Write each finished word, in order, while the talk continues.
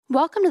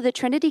Welcome to the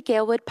Trinity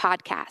Galewood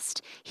podcast.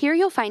 Here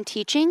you'll find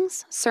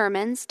teachings,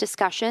 sermons,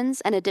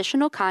 discussions, and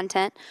additional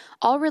content,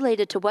 all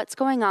related to what's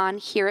going on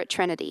here at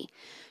Trinity.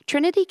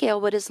 Trinity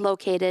Galewood is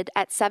located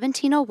at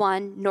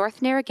 1701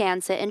 North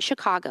Narragansett in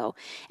Chicago,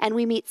 and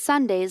we meet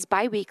Sundays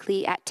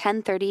bi-weekly at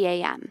 10:30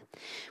 a.m.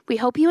 We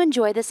hope you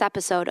enjoy this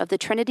episode of the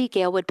Trinity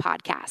Galewood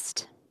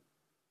podcast.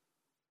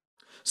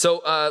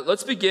 So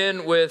let's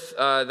begin with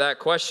that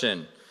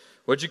question.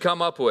 What'd you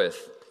come up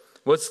with?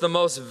 What's the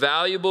most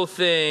valuable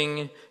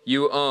thing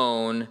you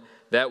own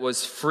that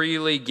was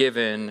freely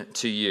given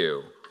to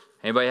you?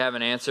 Anybody have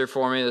an answer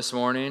for me this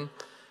morning?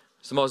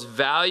 It's the most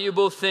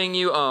valuable thing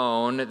you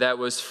own that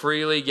was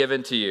freely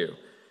given to you.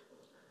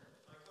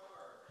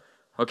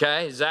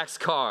 Okay, Zach's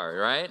car,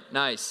 right?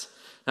 Nice.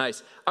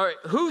 All right,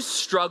 who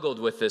struggled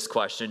with this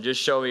question?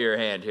 Just show me your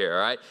hand here, all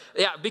right?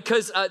 Yeah,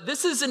 because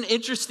this is an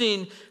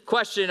interesting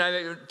question.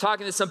 I'm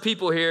talking to some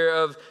people here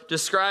of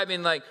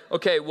describing like,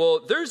 okay,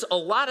 well, there's a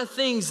lot of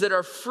things that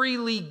are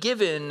freely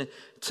given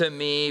to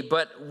me,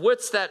 but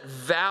what's that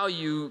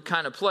value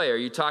kind of play? Are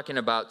you talking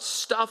about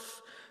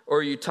stuff, or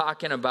are you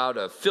talking about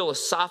a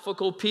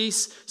philosophical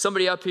piece?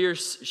 Somebody up here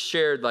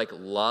shared like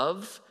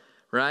love,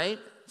 right?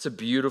 It's a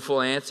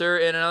beautiful answer.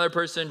 And another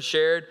person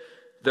shared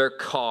their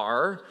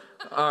car.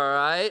 All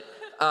right,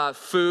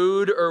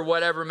 food or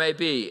whatever may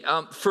be.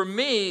 For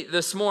me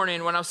this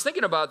morning, when I was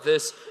thinking about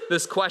this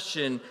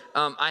question,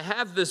 I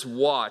have this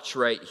watch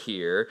right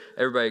here.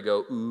 Everybody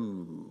go,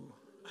 ooh.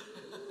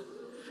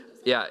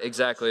 Yeah,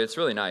 exactly. It's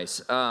really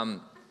nice.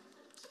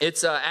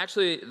 It's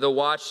actually the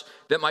watch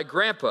that my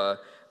grandpa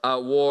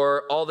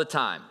wore all the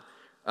time.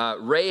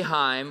 Ray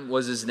Heim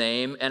was his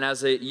name, and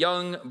as a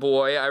young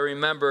boy, I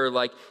remember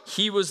like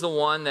he was the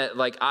one that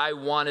like I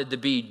wanted to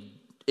be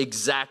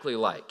exactly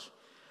like.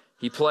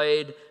 He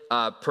played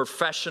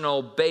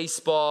professional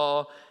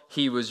baseball.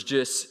 He was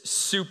just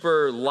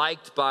super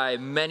liked by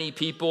many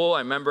people.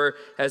 I remember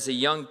as a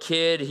young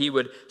kid, he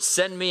would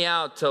send me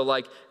out to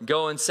like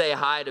go and say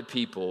hi to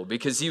people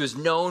because he was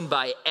known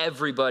by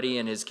everybody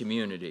in his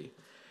community.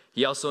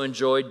 He also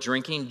enjoyed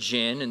drinking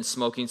gin and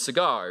smoking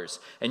cigars,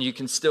 and you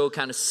can still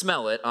kind of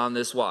smell it on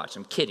this watch.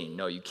 I'm kidding.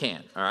 No, you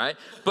can't. All right,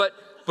 but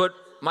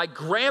my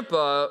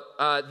grandpa,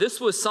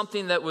 this was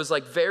something that was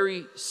like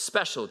very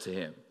special to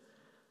him.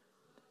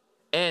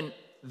 And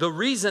the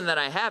reason that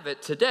I have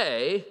it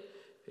today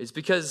is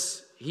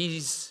because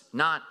he's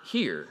not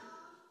here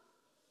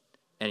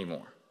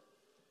anymore.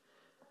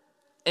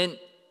 And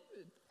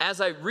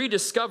as I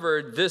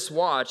rediscovered this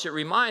watch, it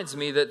reminds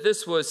me that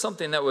this was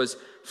something that was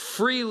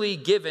freely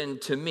given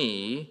to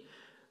me,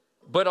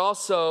 but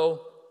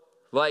also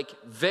like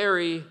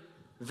very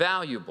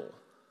valuable.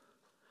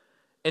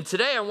 And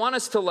today I want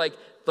us to like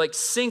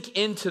sink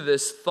into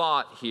this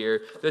thought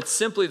here that's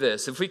simply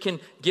this. If we can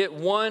get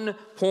one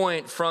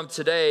point from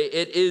today,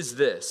 it is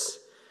this,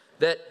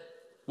 that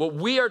what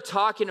we are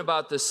talking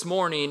about this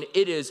morning,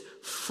 it is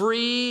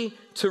free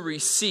to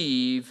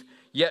receive,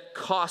 yet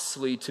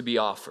costly to be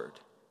offered.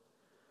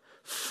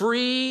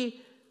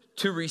 Free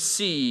to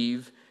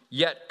receive,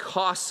 yet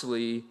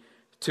costly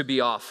to be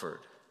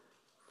offered.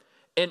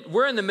 And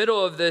we're in the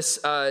middle of this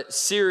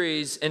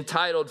series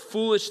entitled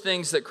Foolish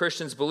Things That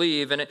Christians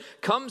Believe. And it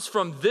comes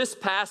from this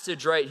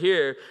passage right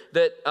here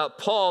that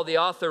Paul, the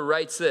author,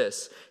 writes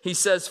this. He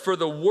says, "For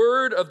the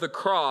word of the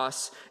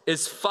cross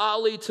is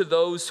folly to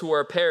those who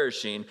are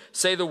perishing."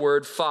 Say the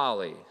word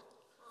folly.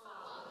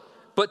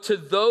 "But to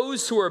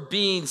those who are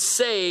being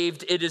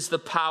saved, it is the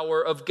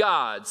power of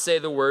God." Say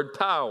the word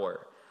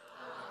power.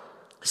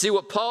 See,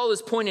 what Paul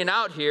is pointing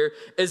out here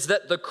is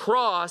that the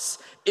cross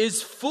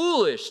is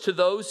foolish to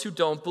those who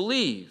don't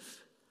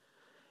believe.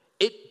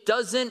 It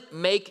doesn't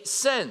make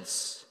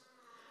sense.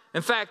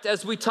 In fact,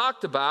 as we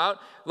talked about,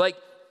 like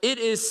it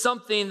is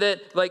something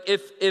that, like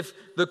if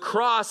the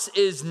cross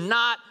is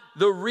not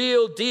the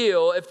real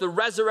deal, if the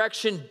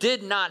resurrection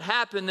did not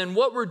happen, then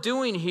what we're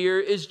doing here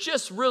is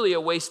just really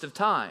a waste of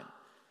time.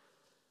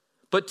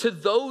 But to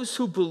those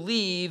who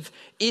believe,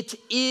 it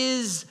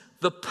is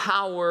the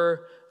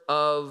power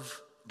of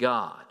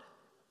God.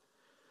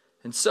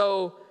 And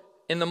so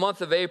in the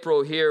month of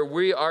April here,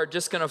 we are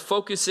just going to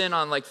focus in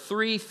on like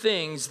three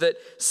things that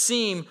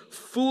seem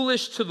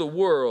foolish to the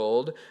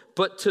world,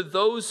 but to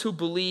those who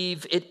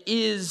believe, it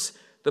is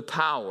the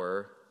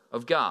power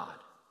of God.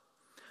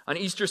 On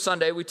Easter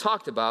Sunday, we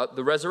talked about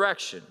the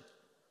resurrection.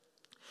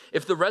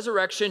 If the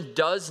resurrection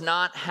does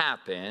not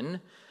happen,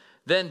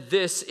 then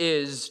this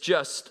is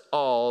just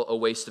all a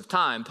waste of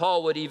time.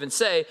 Paul would even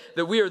say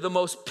that we are the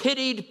most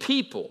pitied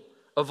people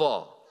of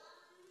all.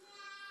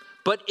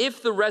 But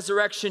if the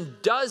resurrection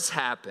does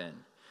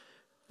happen,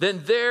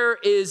 then there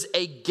is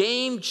a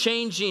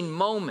game-changing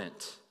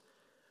moment.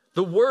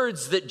 The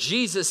words that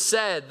Jesus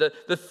said,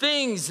 the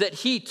things that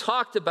he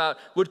talked about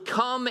would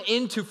come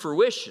into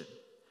fruition,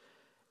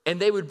 and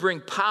they would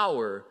bring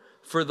power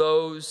for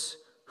those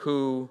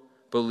who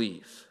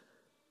believe.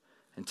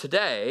 And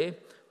today,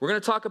 we're going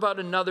to talk about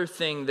another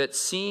thing that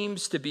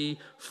seems to be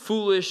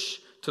foolish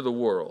to the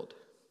world.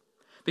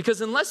 Because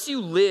unless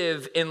you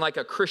live in like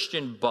a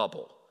Christian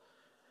bubble,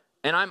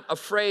 And I'm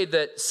afraid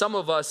that some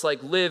of us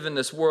live in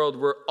this world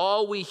where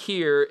all we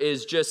hear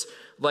is just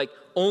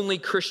only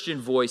Christian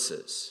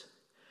voices.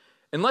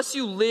 Unless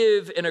you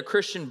live in a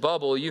Christian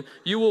bubble, you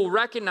will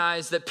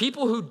recognize that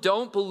people who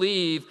don't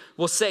believe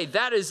will say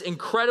that is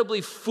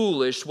incredibly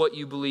foolish what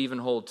you believe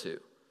and hold to.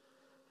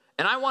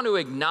 And I want to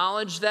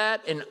acknowledge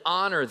that and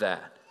honor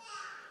that.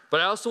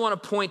 But I also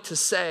want to point to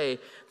say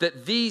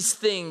that these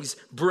things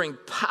bring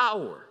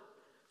power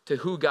to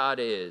who God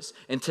is.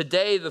 And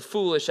today, the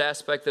foolish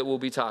aspect that we'll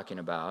be talking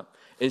about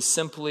is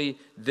simply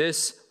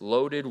this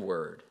loaded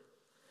word,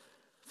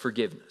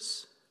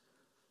 forgiveness.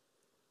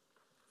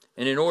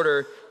 And in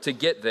order to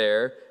get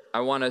there, I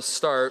want to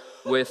start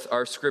with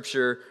our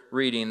scripture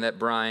reading that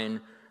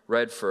Brian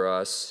read for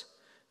us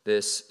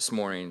this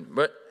morning.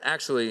 But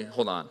actually,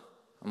 hold on.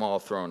 I'm all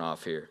thrown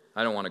off here.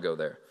 I don't want to go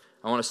there.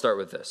 I want to start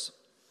with this.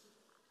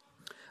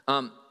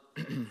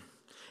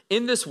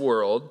 In this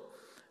world,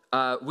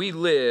 we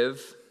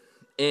live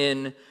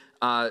in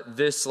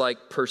this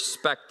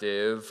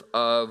perspective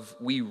of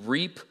we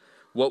reap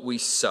what we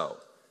sow.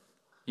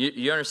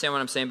 You understand what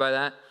I'm saying by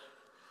that?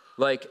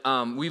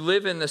 We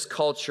live in this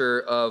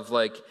culture of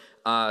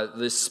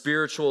this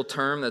spiritual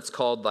term that's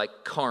called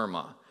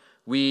karma.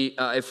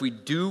 If we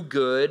do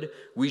good,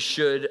 we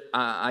should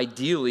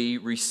ideally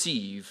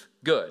receive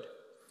good.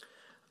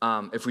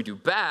 If we do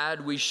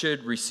bad, we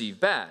should receive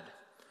bad.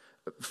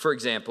 For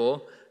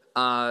example,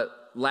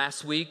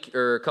 last week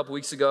or a couple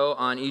weeks ago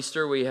on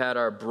Easter, we had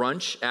our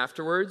brunch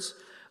afterwards.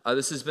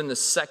 This has been the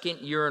second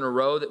year in a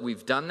row that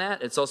we've done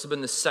that. It's also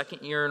been the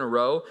second year in a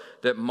row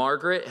that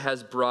Margaret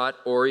has brought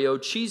Oreo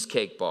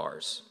cheesecake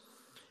bars.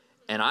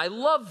 And I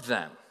love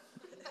them.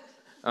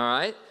 All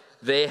right?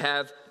 They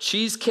have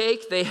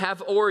cheesecake, they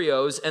have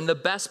Oreos, and the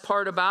best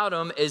part about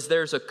them is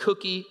there's a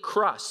cookie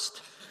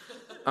crust.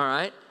 All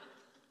right?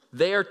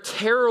 They are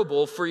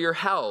terrible for your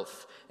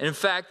health. And in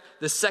fact,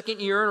 the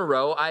second year in a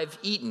row, I've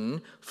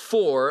eaten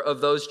 4 of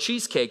those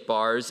cheesecake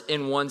bars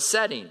in one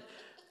setting.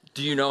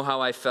 Do you know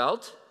how I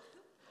felt?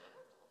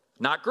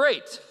 Not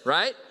great,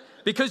 right?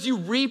 Because you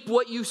reap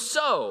what you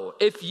sow.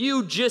 If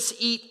you just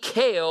eat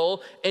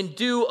kale and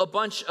do a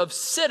bunch of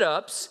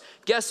sit-ups,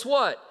 guess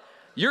what?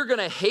 You're going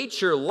to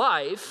hate your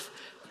life,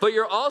 but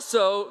you're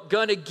also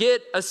going to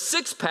get a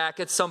 6-pack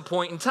at some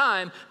point in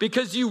time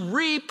because you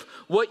reap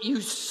what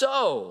you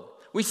sow.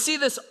 We see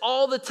this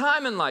all the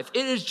time in life.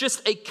 It is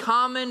just a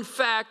common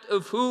fact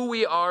of who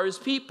we are as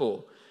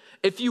people.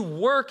 If you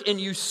work and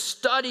you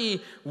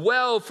study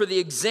well for the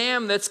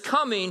exam that's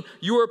coming,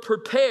 you are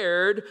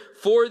prepared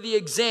for the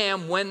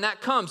exam when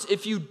that comes.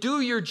 If you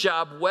do your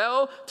job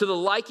well to the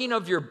liking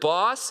of your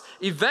boss,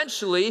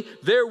 eventually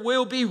there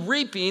will be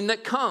reaping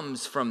that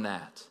comes from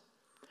that.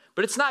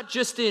 But it's not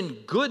just in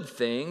good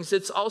things.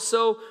 It's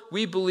also,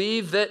 we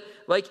believe that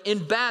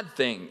in bad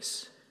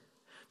things.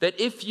 That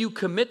if you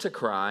commit a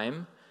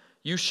crime,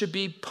 you should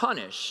be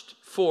punished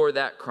for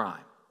that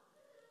crime.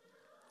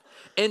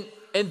 And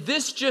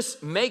this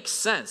just makes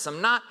sense.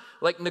 I'm not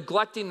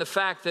neglecting the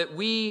fact that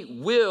we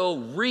will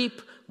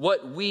reap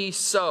what we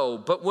sow.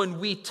 But when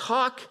we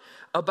talk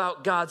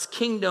about God's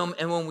kingdom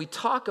and when we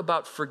talk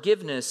about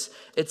forgiveness,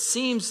 it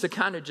seems to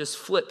kind of just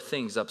flip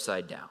things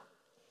upside down.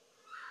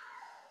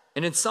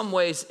 And in some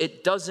ways,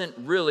 it doesn't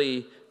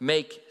really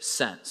make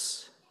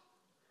sense.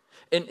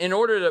 In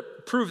order to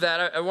prove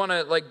that, I want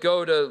to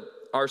go to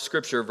our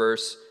scripture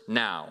verse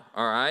now,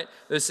 all right?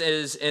 This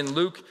is in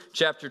Luke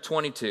chapter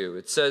 22.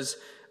 It says,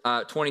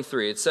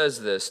 23, it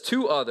says this: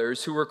 2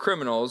 others who were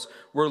criminals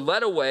were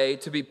led away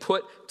to be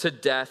put to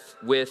death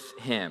with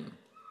him.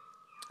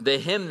 The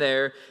him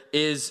there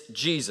is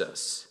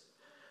Jesus.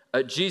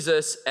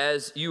 Jesus,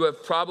 as you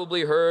have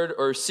probably heard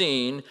or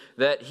seen,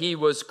 that he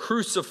was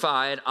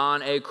crucified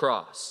on a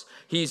cross.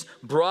 He's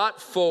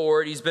brought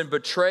forward, he's been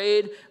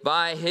betrayed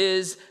by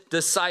his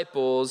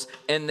disciples,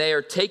 and they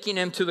are taking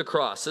him to the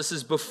cross. This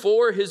is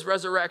before his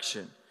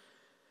resurrection.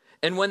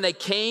 And when they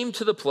came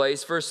to the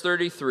place, verse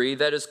 33,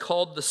 that is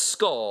called the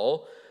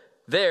skull,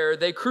 there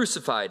they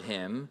crucified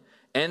him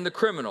and the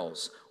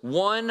criminals,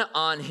 one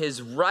on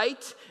his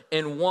right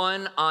and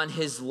one on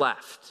his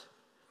left.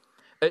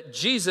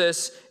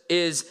 Jesus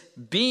is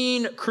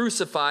being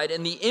crucified,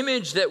 and the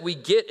image that we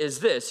get is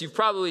this. You've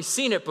probably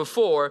seen it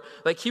before.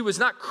 He was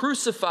not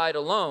crucified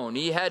alone.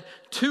 He had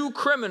 2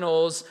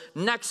 criminals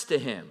next to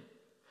him.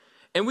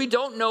 And we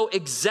don't know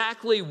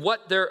exactly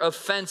what their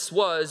offense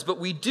was, but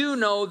we do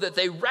know that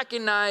they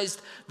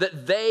recognized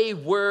that they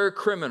were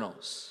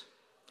criminals.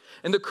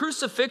 And the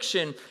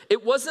crucifixion,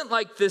 it wasn't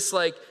this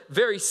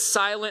very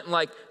silent,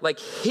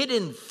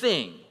 hidden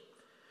thing,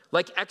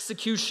 like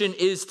execution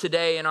is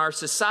today in our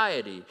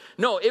society.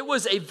 No, it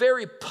was a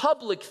very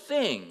public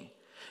thing.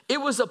 It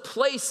was a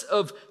place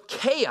of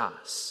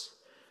chaos.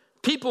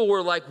 People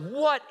were like,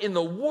 what in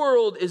the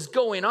world is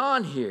going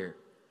on here?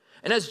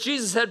 And as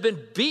Jesus had been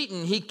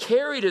beaten, he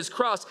carried his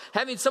cross,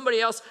 having somebody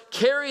else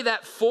carry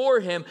that for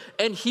him,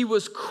 and he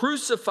was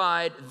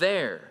crucified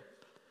there.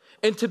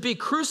 And to be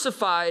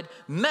crucified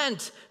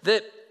meant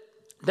that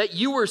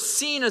you were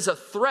seen as a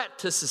threat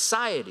to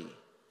society.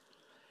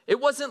 It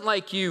wasn't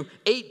like you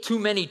ate too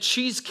many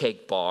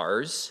cheesecake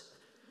bars.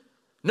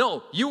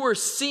 No, you were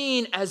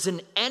seen as an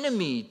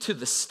enemy to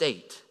the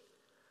state.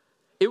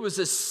 It was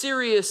a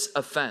serious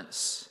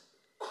offense.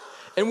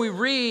 And we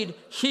read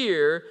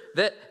here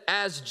that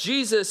as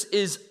Jesus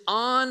is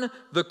on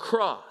the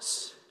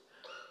cross,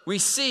 we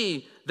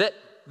see that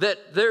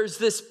there's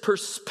this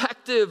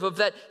perspective of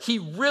that he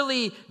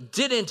really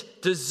didn't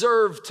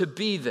deserve to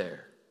be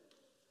there.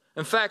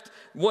 In fact,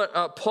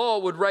 what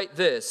Paul would write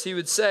this, he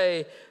would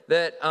say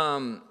that,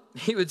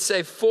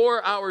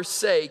 for our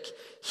sake,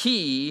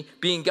 he,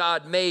 being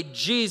God, made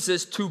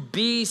Jesus to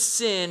be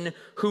sin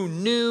who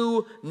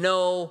knew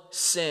no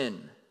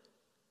sin.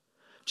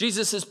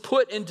 Jesus is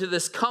put into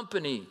this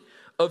company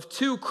of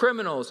two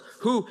criminals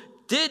who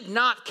did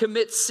not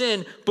commit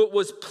sin, but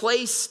was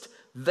placed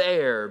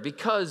there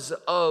because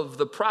of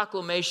the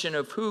proclamation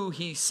of who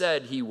he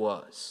said he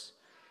was.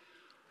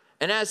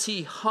 And as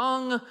he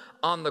hung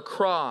on the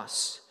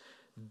cross,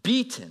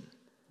 beaten,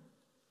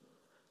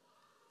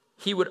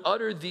 he would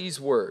utter these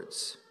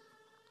words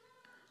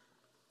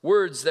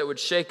that would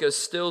shake us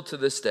still to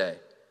this day.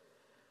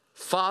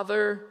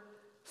 Father,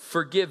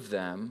 forgive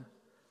them,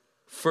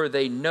 for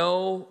they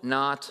know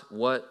not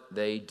what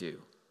they do.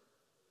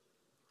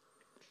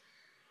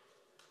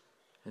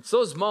 It's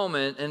this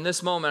moment,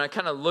 I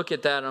kind of look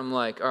at that and I'm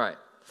like, all right,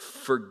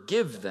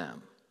 forgive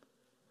them.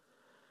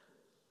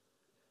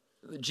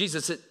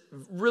 Jesus, it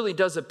really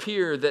does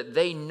appear that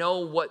they know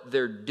what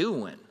they're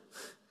doing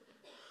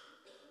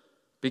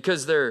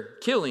because they're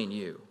killing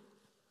you.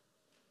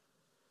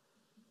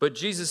 But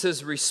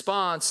Jesus'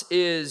 response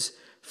is,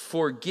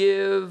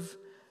 forgive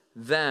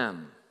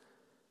them.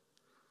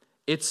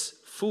 It's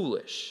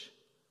foolish.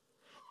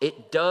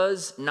 It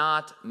does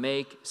not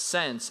make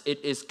sense.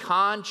 It is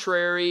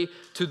contrary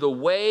to the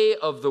way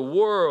of the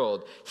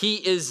world. He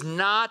is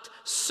not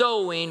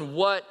sowing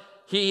what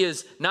he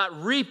is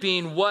not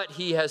reaping what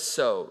he has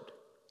sowed.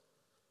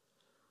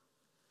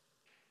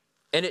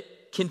 And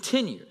it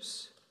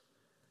continues.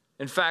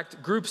 In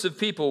fact, groups of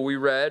people we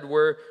read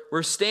were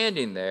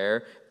standing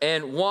there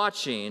and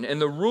watching, and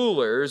the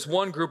rulers,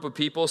 one group of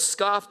people,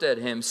 scoffed at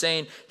him,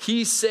 saying,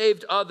 he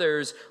saved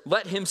others,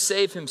 let him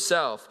save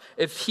himself,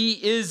 if he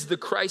is the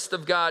Christ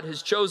of God,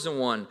 his chosen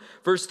one.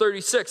 Verse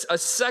 36, a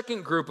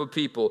second group of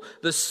people,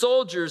 the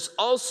soldiers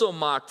also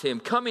mocked him,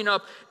 coming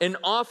up and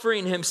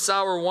offering him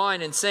sour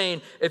wine and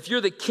saying, if you're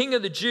the king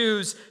of the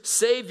Jews,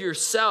 save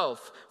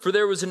yourself. For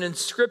there was an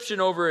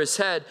inscription over his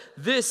head,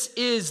 this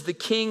is the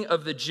King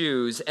of the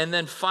Jews. And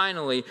then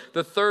finally,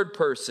 the third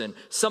person,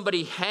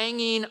 somebody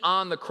hanging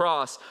on the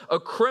cross, a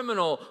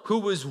criminal who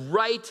was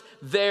right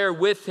there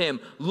with him,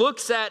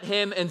 looks at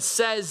him and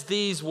says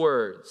these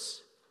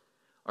words,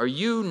 are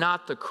you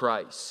not the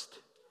Christ?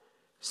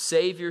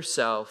 Save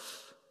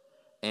yourself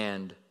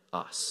and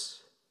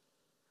us.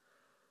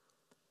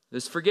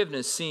 This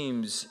forgiveness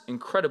seems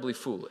incredibly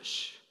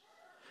foolish.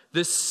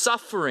 This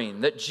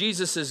suffering that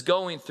Jesus is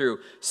going through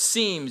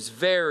seems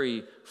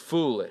very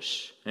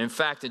foolish. And in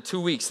fact, in 2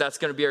 weeks, that's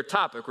going to be our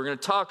topic. We're going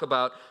to talk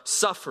about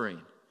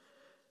suffering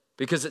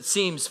because it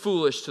seems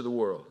foolish to the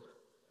world.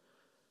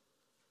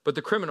 But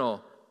the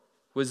criminal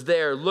was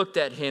there, looked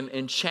at him,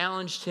 and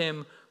challenged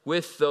him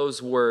with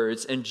those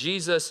words. And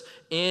Jesus,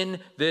 in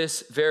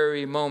this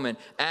very moment,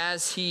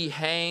 as he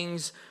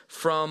hangs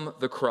from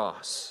the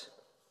cross,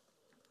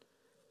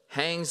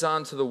 hangs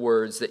on to the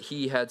words that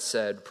he had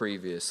said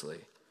previously.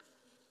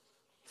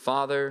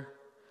 Father,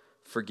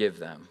 forgive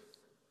them,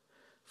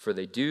 for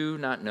they do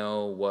not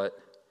know what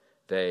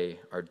they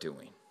are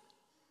doing.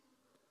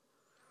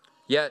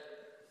 Yet,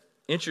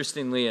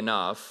 interestingly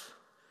enough,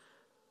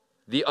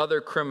 the other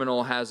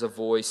criminal has a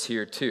voice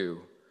here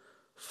too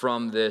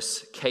from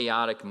this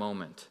chaotic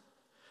moment.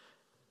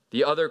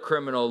 The other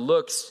criminal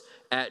looks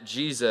at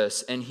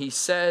Jesus and he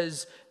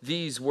says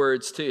these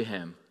words to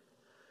him.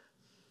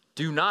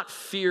 Do not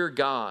fear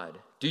God.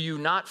 Do you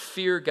not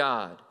fear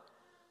God?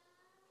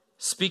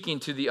 Speaking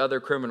to the other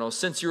criminal,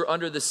 since you're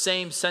under the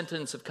same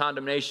sentence of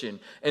condemnation,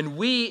 and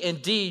we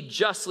indeed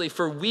justly,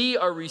 for we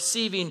are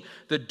receiving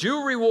the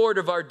due reward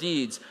of our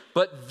deeds.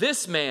 But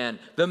this man,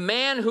 the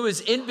man who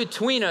is in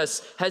between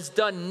us, has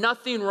done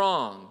nothing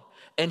wrong.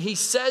 And he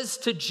says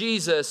to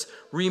Jesus,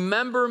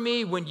 remember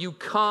me when you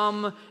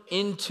come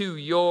into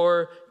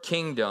your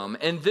kingdom.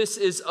 And this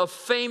is a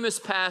famous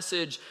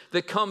passage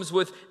that comes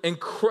with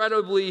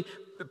incredibly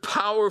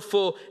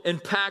powerful,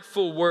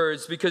 impactful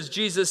words, because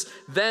Jesus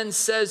then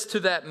says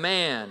to that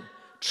man,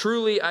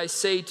 truly I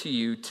say to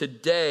you,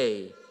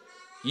 today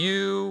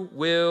you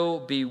will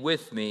be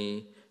with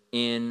me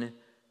in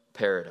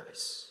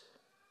paradise.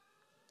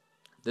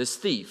 This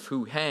thief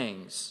who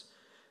hangs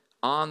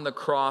on the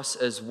cross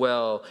as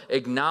well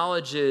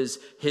acknowledges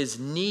his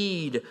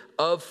need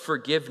of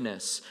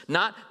forgiveness,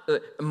 not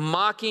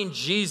mocking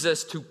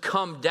Jesus to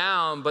come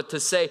down, but to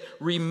say,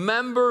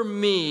 remember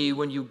me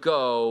when you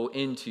go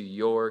into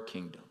your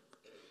kingdom.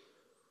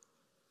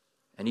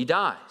 And he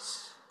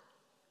dies.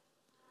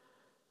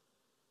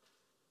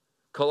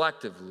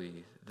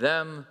 Collectively,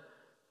 them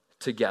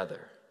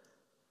together.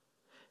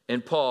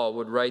 And Paul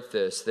would write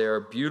this. They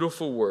are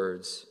beautiful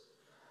words.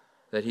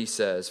 that he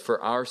says,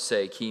 "For our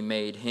sake he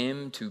made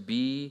him to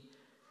be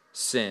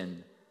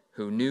sin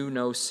who knew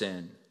no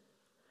sin,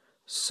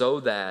 so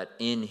that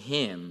in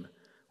him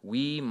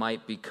we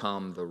might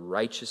become the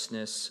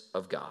righteousness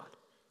of God."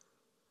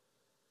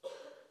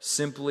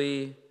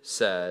 Simply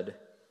said,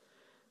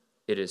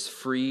 it is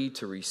free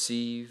to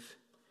receive,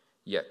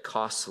 yet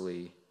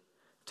costly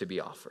to be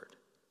offered.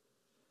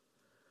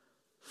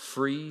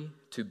 Free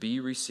to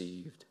be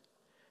received,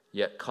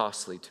 yet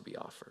costly to be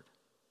offered.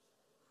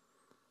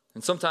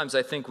 And sometimes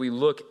I think we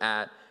look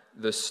at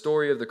the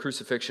story of the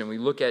crucifixion, we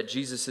look at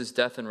Jesus'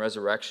 death and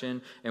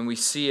resurrection, and we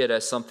see it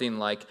as something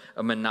like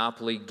a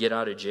Monopoly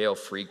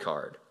get-out-of-jail-free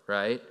card,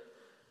 right?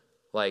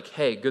 Like,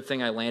 hey, good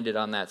thing I landed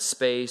on that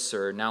space,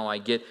 or now I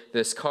get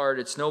this card.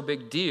 It's no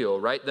big deal,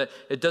 right? That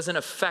it doesn't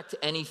affect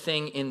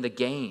anything in the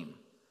game.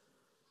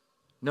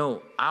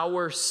 No,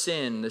 our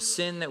sin, the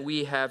sin that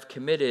we have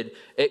committed,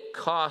 it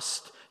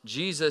cost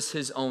Jesus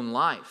his own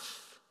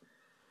life.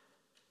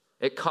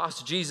 It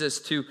cost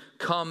Jesus to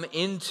come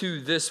into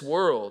this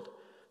world,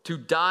 to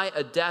die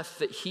a death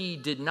that he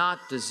did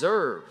not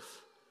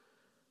deserve,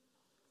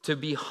 to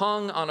be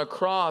hung on a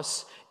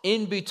cross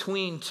in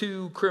between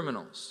two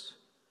criminals.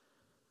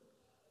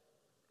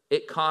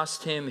 It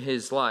cost him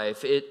his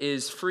life. It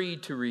is free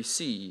to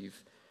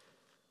receive,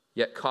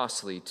 yet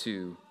costly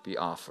to be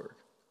offered.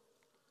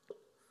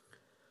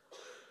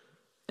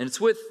 And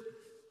it's with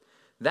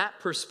that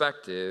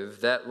perspective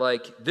that,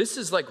 this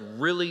is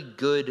really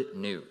good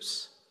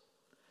news.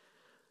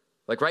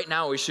 Right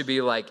now we should be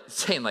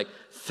saying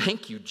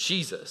thank you,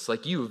 Jesus.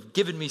 You have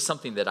given me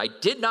something that I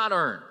did not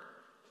earn.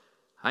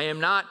 I am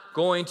not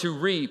going to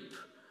reap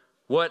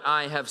what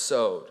I have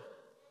sowed.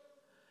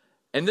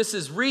 And this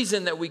is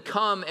reason that we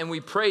come and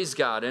we praise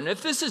God. And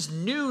if this is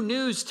new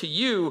news to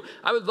you,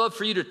 I would love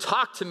for you to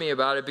talk to me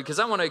about it, because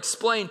I want to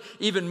explain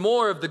even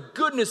more of the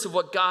goodness of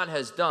what God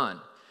has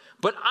done.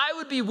 But I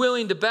would be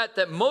willing to bet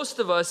that most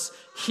of us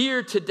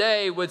here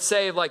today would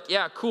say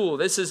yeah, cool,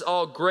 this is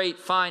all great,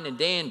 fine, and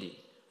dandy.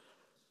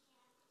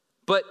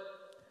 But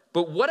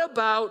what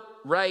about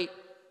right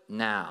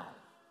now?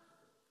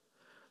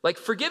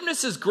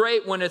 Forgiveness is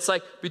great when it's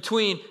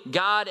between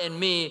God and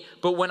me,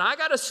 but when I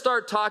got to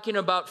start talking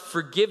about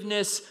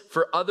forgiveness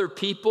for other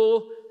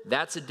people,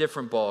 that's a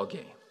different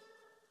ballgame.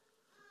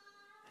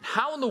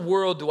 How in the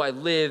world do I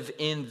live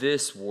in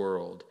this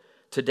world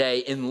today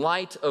in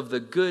light of the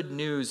good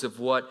news of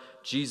what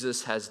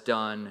Jesus has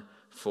done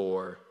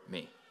for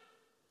me?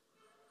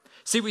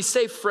 See, we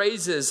say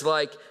phrases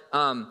like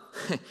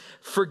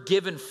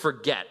forgive and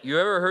forget. You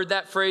ever heard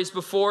that phrase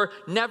before?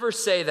 Never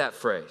say that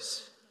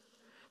phrase.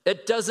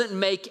 It doesn't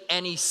make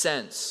any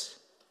sense.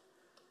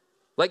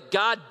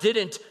 God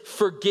didn't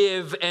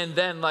forgive and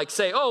then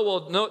say, oh,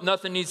 well, no,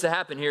 nothing needs to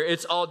happen here.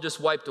 It's all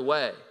just wiped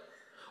away.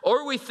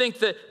 Or we think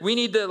that we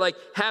need to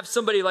have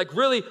somebody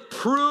really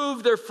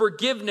prove their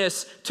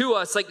forgiveness to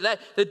us.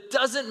 That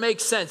doesn't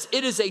make sense.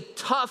 It is a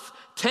tough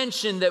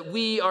tension that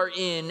we are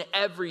in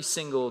every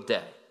single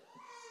day.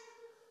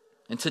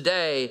 And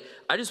today,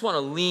 I just want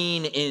to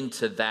lean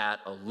into that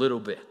a little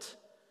bit.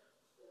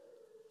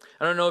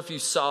 I don't know if you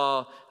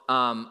saw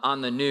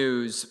on the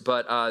news,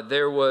 but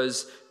there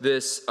was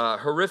this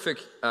horrific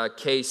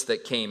case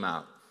that came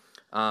out.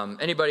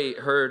 Anybody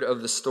heard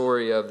of the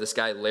story of this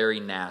guy,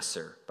 Larry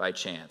Nassar, by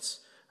chance?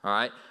 All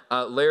right.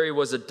 Larry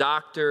was a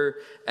doctor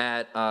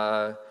at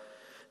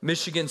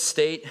Michigan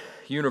State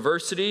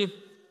University.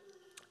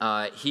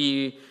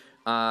 He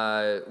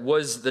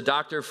was the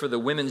doctor for the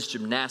women's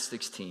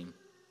gymnastics team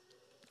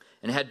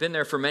and had been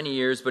there for many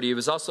years, but he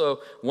was also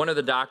one of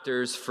the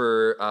doctors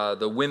for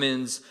the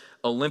women's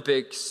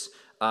Olympics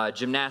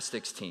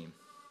gymnastics team.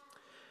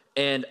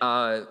 And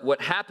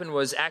what happened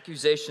was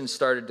accusations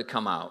started to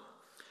come out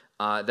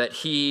that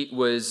he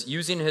was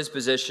using his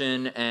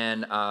position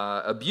and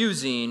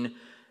abusing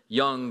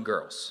young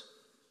girls.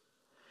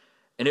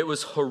 And it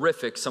was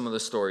horrific, some of the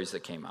stories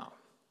that came out.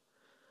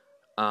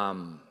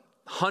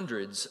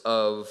 Hundreds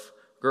of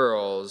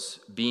girls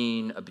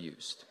being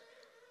abused.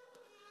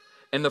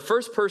 And the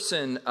first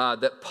person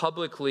that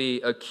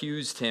publicly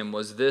accused him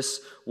was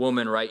this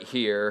woman right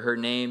here. Her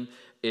name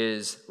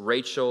is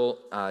Rachel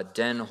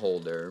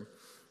Denholder.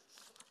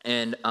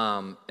 And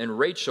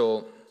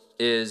Rachel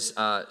is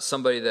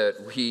somebody that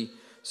we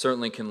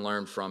certainly can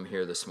learn from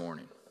here this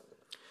morning.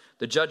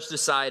 The judge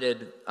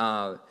decided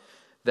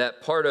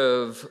that part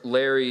of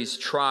Larry's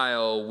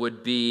trial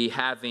would be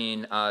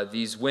having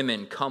these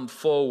women come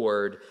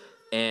forward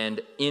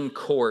and in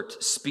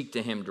court speak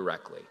to him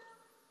directly.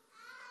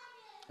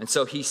 And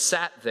so he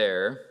sat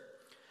there,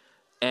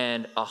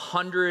 and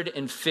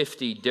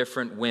 150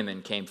 different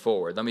women came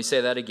forward. Let me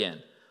say that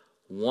again.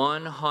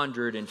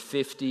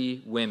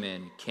 150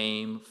 women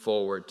came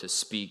forward to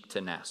speak to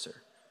Nassar.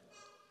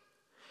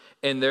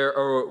 And there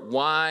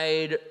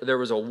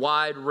was a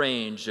wide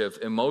range of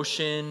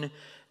emotion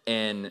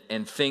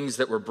and things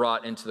that were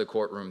brought into the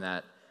courtroom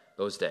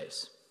those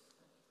days.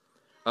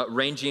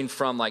 Ranging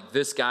from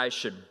this guy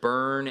should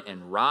burn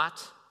and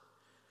rot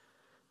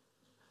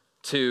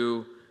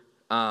to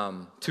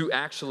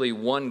actually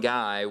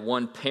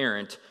one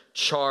parent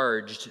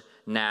charged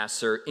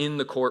Nasser in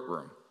the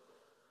courtroom,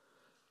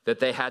 that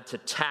they had to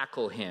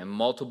tackle him,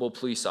 multiple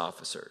police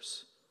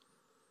officers.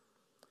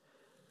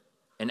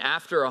 And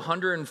after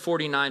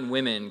 149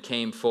 women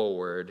came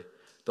forward,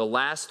 the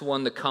last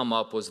one to come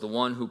up was the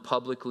one who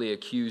publicly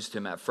accused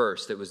him at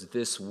first. It was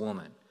this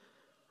woman,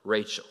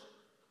 Rachel.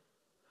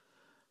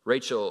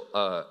 Rachel,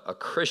 a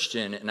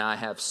Christian, and I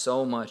have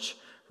so much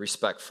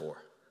respect for.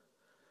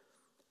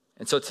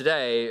 And so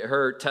today,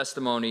 her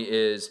testimony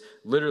is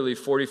literally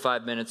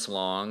 45 minutes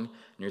long, and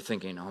you're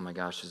thinking, oh my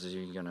gosh, is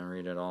he going to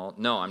read it all?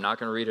 No, I'm not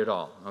going to read it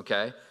all,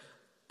 okay?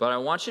 But I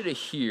want you to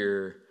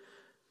hear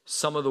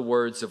some of the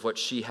words of what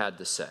she had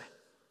to say.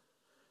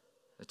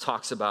 It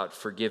talks about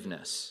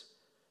forgiveness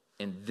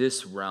in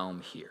this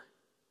realm here.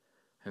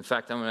 In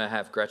fact, I'm going to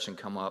have Gretchen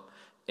come up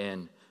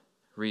and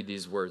read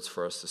these words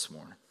for us this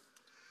morning.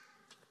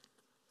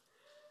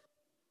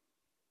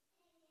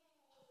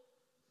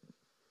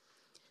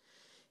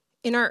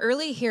 In our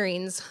early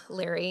hearings,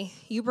 Larry,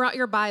 you brought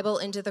your Bible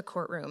into the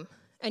courtroom,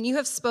 and you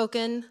have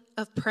spoken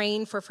of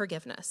praying for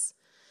forgiveness.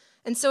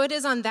 And so it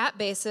is on that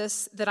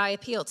basis that I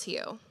appeal to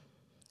you.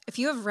 If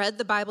you have read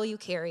the Bible you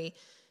carry,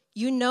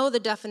 you know the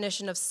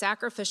definition of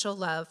sacrificial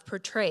love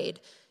portrayed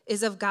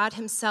is of God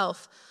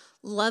himself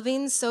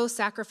loving so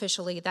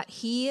sacrificially that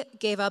he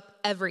gave up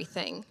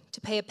everything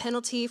to pay a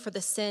penalty for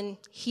the sin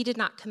he did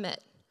not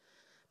commit.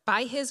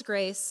 By his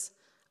grace,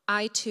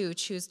 I too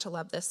choose to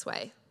love this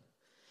way.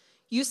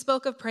 You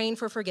spoke of praying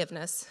for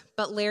forgiveness,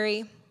 but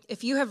Larry,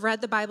 if you have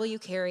read the Bible you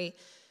carry,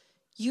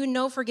 you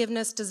know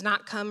forgiveness does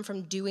not come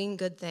from doing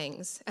good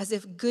things, as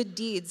if good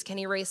deeds can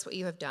erase what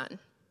you have done.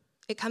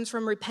 It comes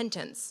from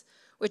repentance,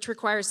 which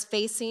requires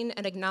facing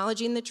and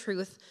acknowledging the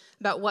truth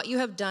about what you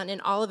have done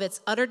in all of its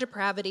utter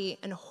depravity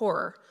and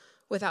horror,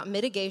 without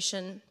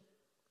mitigation,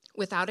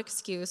 without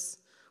excuse,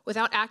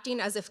 without acting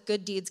as if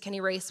good deeds can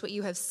erase what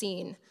you have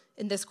seen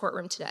in this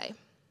courtroom today.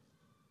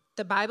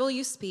 The Bible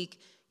you speak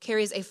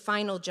carries a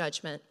final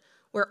judgment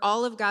where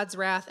all of God's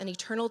wrath and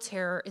eternal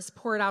terror is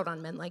poured out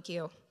on men like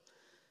you.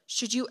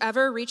 Should you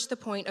ever reach the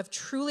point of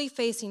truly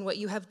facing what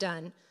you have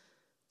done,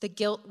 the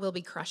guilt will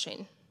be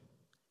crushing.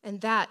 And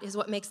that is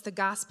what makes the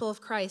gospel of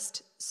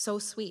Christ so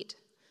sweet,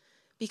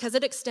 because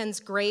it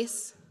extends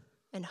grace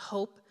and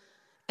hope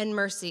and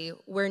mercy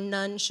where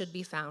none should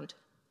be found,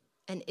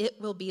 and it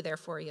will be there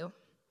for you.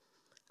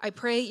 I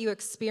pray you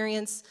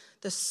experience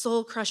the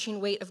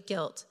soul-crushing weight of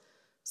guilt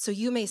so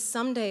you may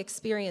someday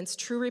experience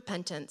true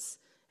repentance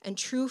and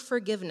true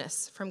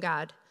forgiveness from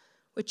God,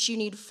 which you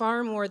need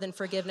far more than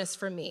forgiveness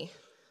from me,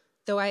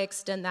 though I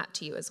extend that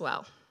to you as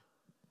well.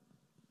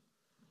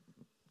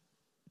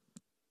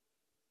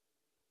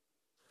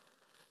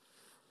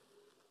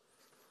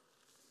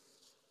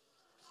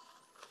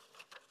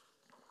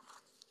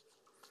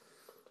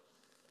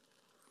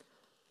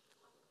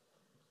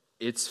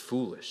 It's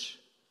foolish.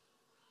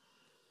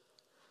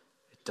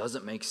 It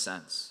doesn't make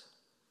sense.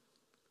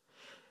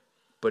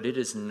 But it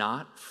is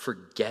not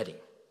forgetting.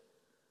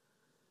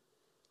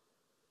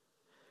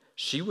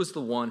 She was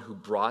the one who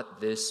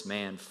brought this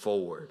man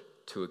forward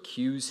to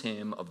accuse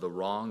him of the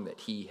wrong that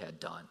he had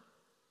done.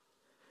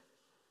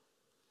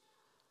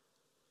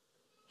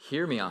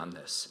 Hear me on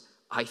this.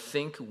 I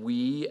think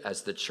we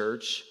as the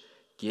church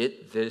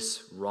get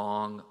this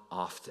wrong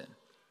often.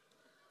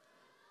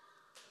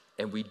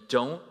 And we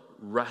don't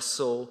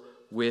wrestle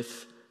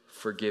with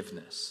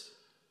forgiveness.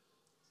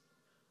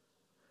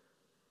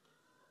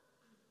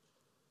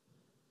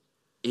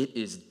 It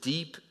is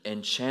deep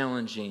and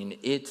challenging.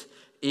 It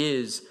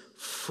is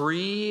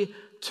free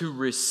to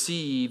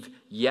receive,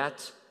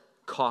 yet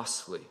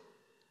costly.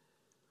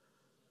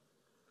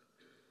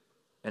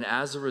 And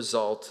as a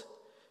result,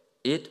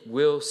 it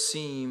will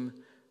seem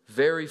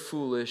very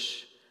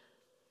foolish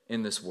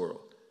in this world.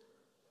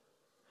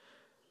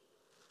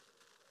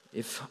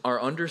 If our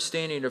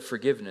understanding of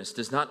forgiveness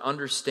does not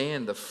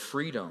understand the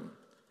freedom,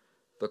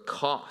 the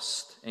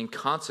cost, and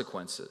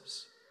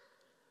consequences,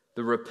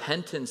 the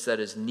repentance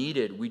that is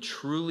needed, we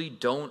truly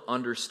don't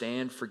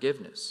understand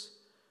forgiveness.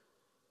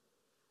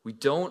 We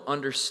don't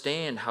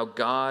understand how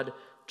God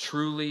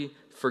truly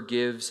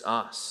forgives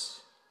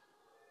us.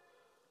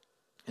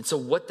 And so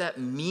what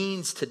that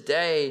means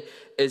today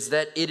is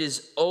that it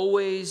is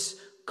always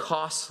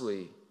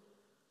costly,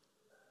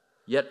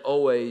 yet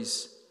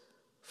always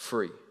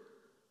free.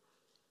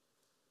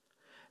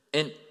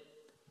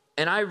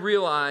 And I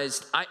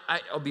realized,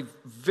 I'll be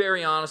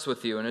very honest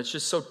with you, and it's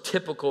just so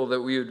typical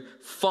that we would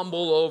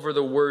fumble over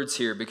the words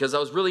here because I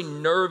was really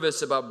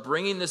nervous about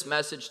bringing this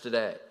message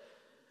today.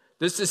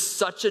 This is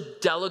such a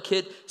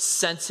delicate,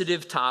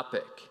 sensitive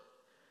topic.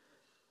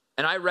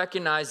 And I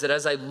recognize that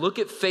as I look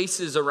at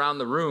faces around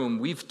the room,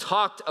 we've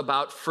talked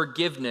about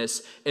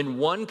forgiveness in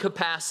one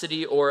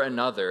capacity or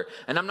another.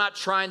 And I'm not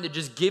trying to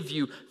just give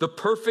you the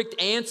perfect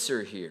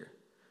answer here.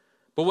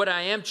 But what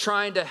I am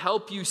trying to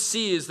help you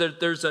see is that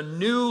there's a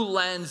new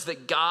lens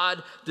that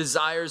God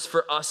desires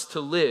for us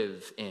to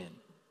live in.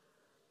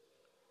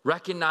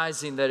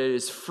 Recognizing that it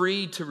is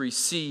free to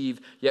receive,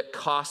 yet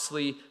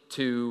costly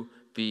to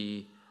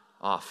be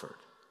offered.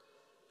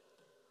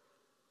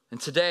 And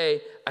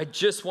today, I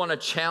just want to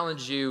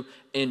challenge you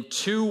in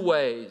two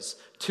ways,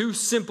 two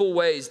simple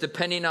ways,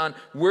 depending on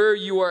where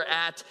you are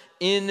at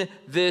in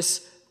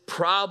this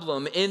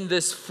problem, in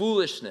this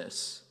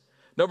foolishness.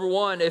 Number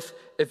one,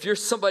 if you're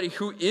somebody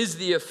who is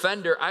the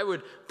offender, I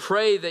would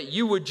pray that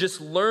you would just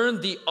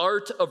learn the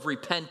art of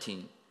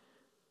repenting.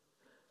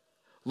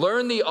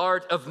 Learn the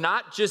art of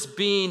not just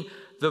being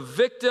the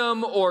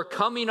victim or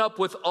coming up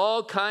with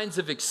all kinds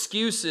of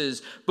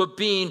excuses, but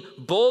being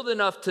bold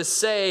enough to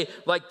say,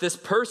 like this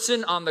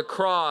person on the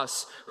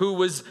cross who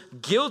was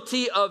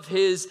guilty of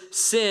his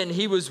sin,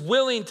 he was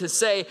willing to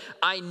say,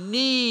 I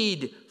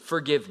need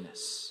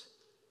forgiveness.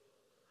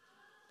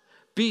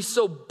 Be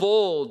so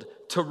bold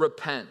to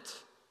repent.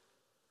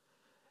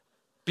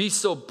 Be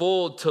so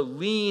bold to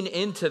lean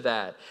into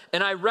that.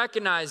 And I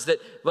recognize that,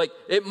 like,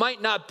 it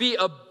might not be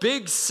a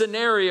big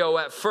scenario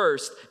at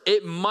first.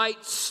 It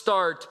might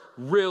start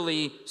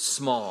really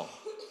small.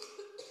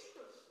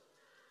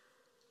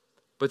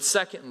 But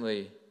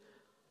secondly,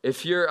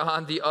 if you're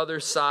on the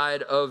other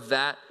side of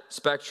that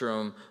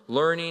spectrum,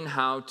 learning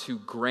how to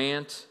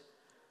grant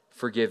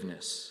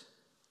forgiveness.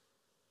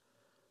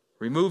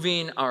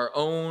 Removing our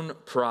own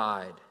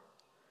pride.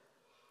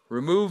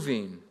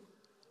 Removing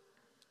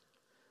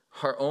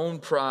our own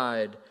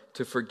pride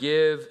to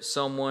forgive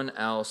someone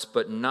else,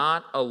 but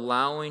not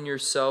allowing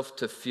yourself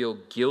to feel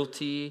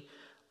guilty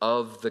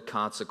of the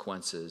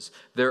consequences.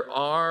 There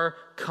are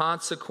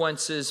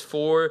consequences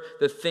for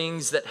the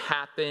things that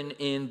happen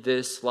in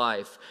this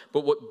life.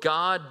 But what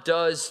God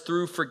does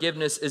through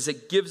forgiveness is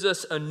it gives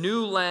us a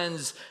new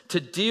lens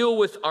to deal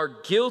with our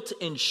guilt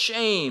and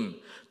shame,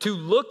 to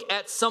look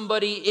at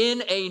somebody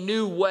in a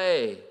new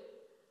way.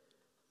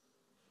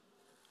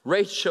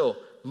 Rachel,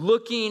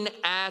 looking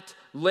at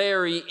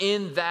Larry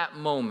in that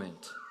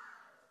moment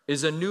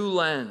is a new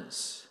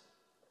lens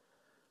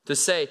to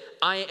say,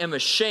 I am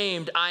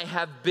ashamed, I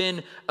have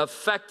been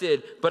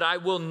affected, but I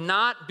will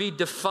not be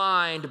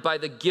defined by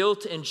the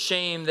guilt and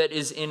shame that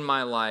is in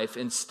my life.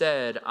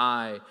 Instead,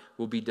 I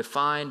will be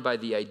defined by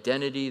the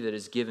identity that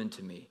is given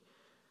to me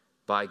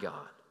by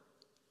God.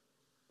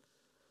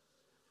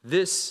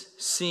 This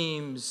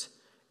seems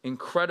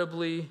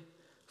incredibly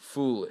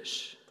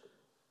foolish.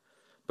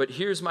 But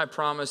here's my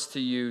promise to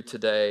you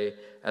today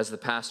as the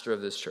pastor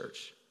of this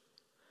church.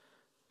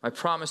 My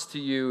promise to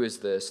you is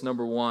this.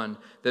 Number one,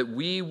 that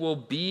we will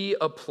be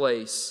a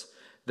place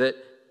that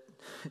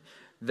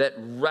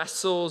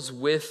wrestles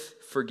with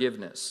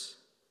forgiveness.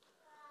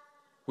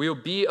 We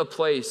will be a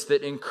place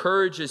that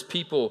encourages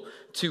people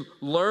to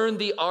learn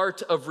the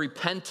art of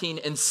repenting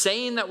and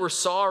saying that we're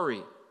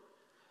sorry,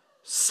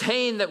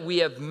 saying that we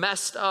have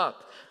messed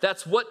up.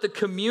 That's what the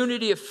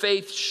community of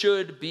faith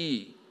should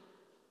be.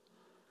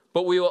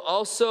 But we will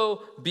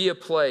also be a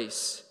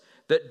place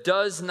that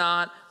does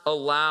not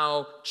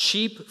allow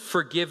cheap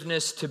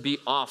forgiveness to be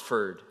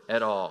offered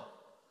at all.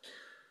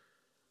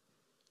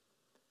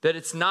 That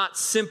it's not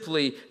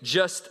simply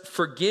just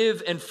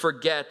forgive and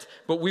forget,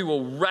 but we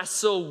will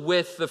wrestle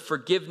with the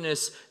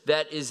forgiveness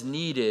that is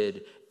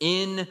needed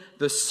in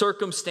the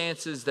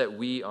circumstances that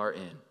we are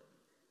in.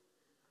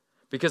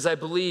 Because I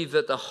believe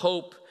that the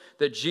hope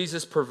that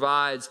Jesus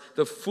provides,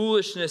 the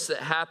foolishness that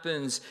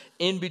happens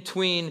in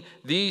between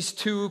these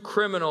two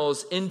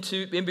criminals, in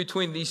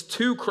between these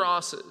two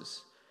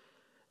crosses,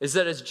 is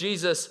that as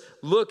Jesus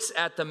looks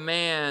at the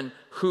man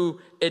who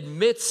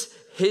admits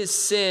his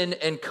sin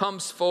and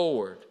comes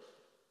forward,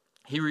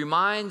 he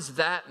reminds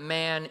that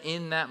man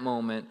in that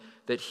moment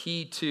that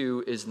he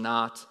too is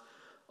not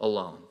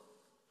alone.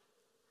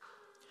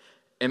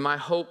 And my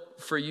hope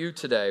for you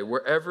today,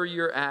 wherever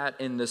you're at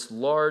in this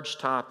large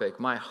topic,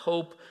 my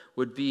hope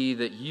would be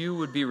that you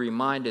would be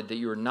reminded that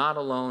you are not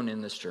alone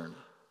in this journey.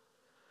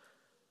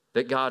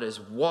 That God is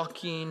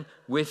walking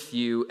with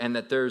you and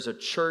that there's a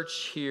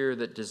church here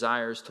that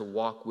desires to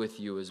walk with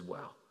you as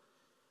well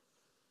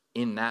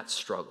in that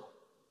struggle.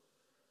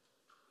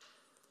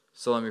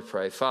 So let me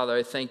pray. Father,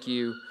 I thank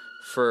you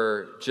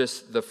for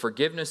just the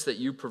forgiveness that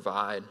you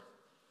provide,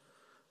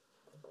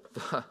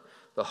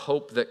 the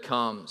hope that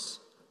comes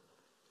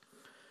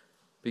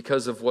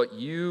because of what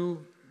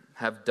you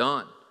have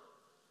done.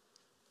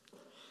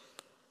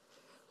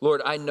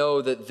 Lord, I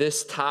know that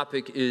this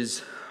topic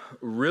is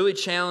really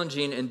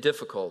challenging and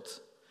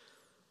difficult.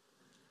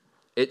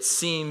 It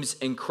seems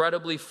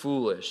incredibly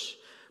foolish.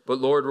 But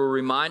Lord, we're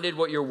reminded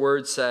what your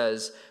word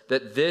says,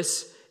 that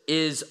this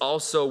is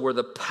also where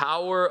the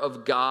power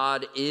of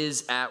God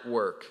is at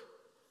work.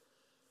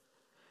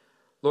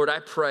 Lord, I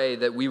pray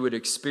that we would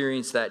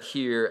experience that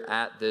here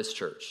at this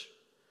church.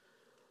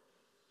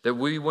 That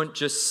we wouldn't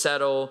just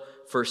settle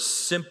for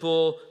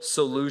simple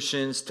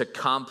solutions to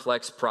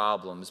complex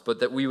problems, but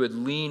that we would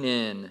lean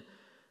in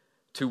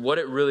to what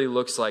it really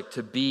looks like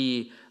to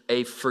be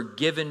a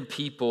forgiven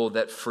people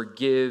that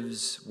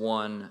forgives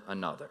one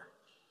another.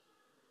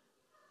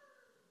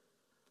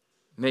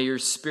 May your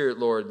Spirit,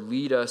 Lord,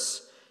 lead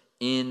us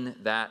in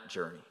that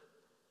journey.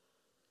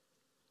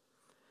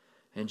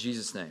 In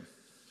Jesus' name,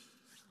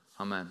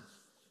 amen.